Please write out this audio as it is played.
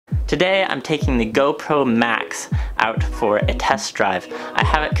Today I'm taking the GoPro MAX out for a test drive. I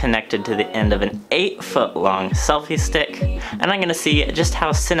have it connected to the end of an 8-foot long selfie stick, and I'm gonna see just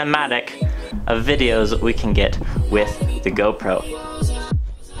how cinematic of videos we can get with the GoPro.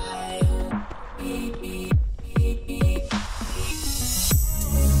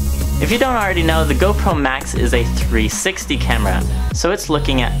 If you don't already know, the GoPro MAX is a 360 camera, so it's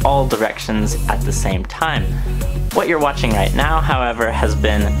looking at all directions at the same time. What you're watching right now, however, has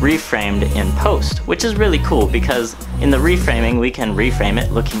been reframed in post, which is really cool because in the reframing we can reframe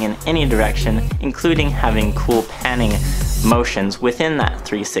it looking in any direction, including having cool panning motions within that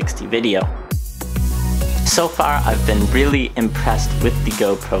 360 video. So far I've been really impressed with the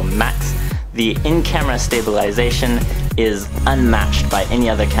GoPro MAX. The in-camera stabilization is unmatched by any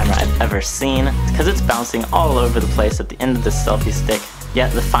other camera I've ever seen because it's bouncing all over the place at the end of the selfie stick,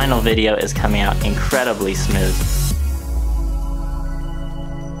 yet the final video is coming out incredibly smooth.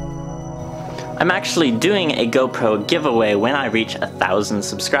 I'm actually doing a GoPro giveaway when I reach 1,000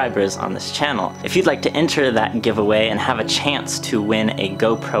 subscribers on this channel. If you'd like to enter that giveaway and have a chance to win a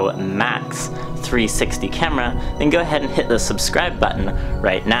GoPro MAX 360 camera, then go ahead and hit the subscribe button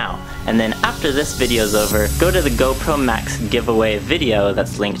right now. And then after this video is over, go to the GoPro MAX giveaway video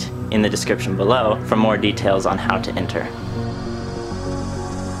that's linked in the description below for more details on how to enter.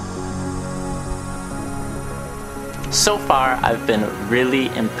 So far, I've been really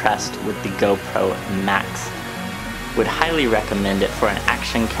impressed with the GoPro MAX. Would highly recommend it for an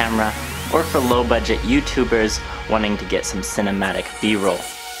action camera or for low-budget YouTubers wanting to get some cinematic B-roll.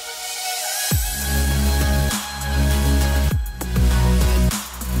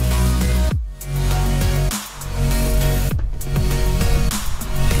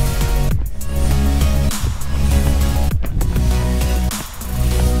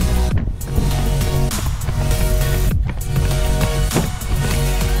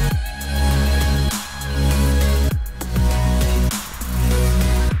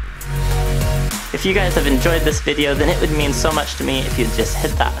 If you guys have enjoyed this video, then it would mean so much to me if you'd just hit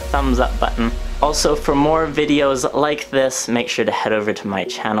that thumbs up button. Also, for more videos like this, make sure to head over to my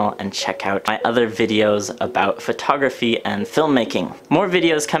channel and check out my other videos about photography and filmmaking. More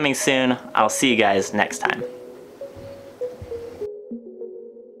videos coming soon. I'll see you guys next time.